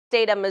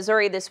State of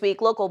Missouri this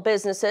week, local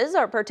businesses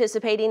are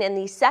participating in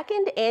the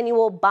second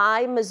annual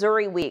Buy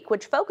Missouri Week,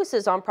 which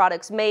focuses on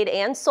products made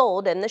and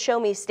sold in the Show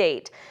Me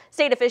State.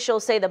 State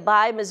officials say the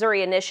Buy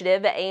Missouri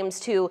initiative aims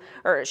to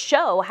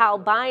show how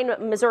buying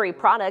Missouri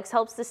products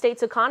helps the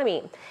state's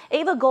economy.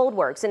 Ava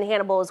Goldworks in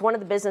Hannibal is one of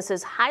the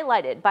businesses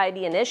highlighted by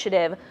the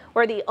initiative,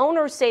 where the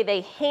owners say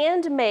they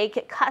hand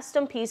make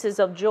custom pieces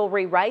of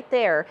jewelry right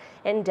there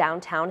in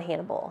downtown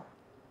Hannibal.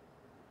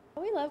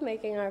 We love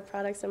making our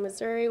products in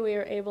Missouri. We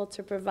are able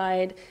to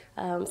provide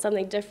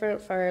something different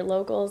for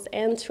locals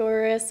and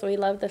tourists. We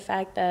love the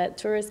fact that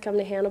tourists come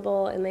to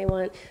Hannibal and they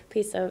want a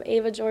piece of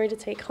Ava jewelry to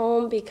take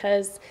home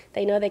because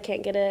they know they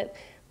can't get it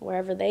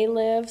wherever they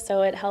live,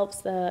 so it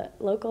helps the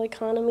local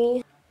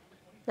economy.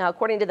 Now,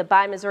 according to the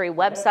Buy Missouri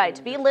website,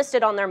 to be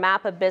listed on their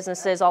map of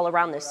businesses all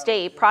around the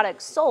state,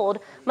 products sold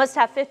must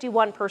have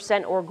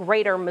 51% or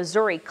greater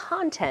Missouri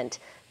content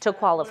to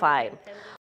qualify.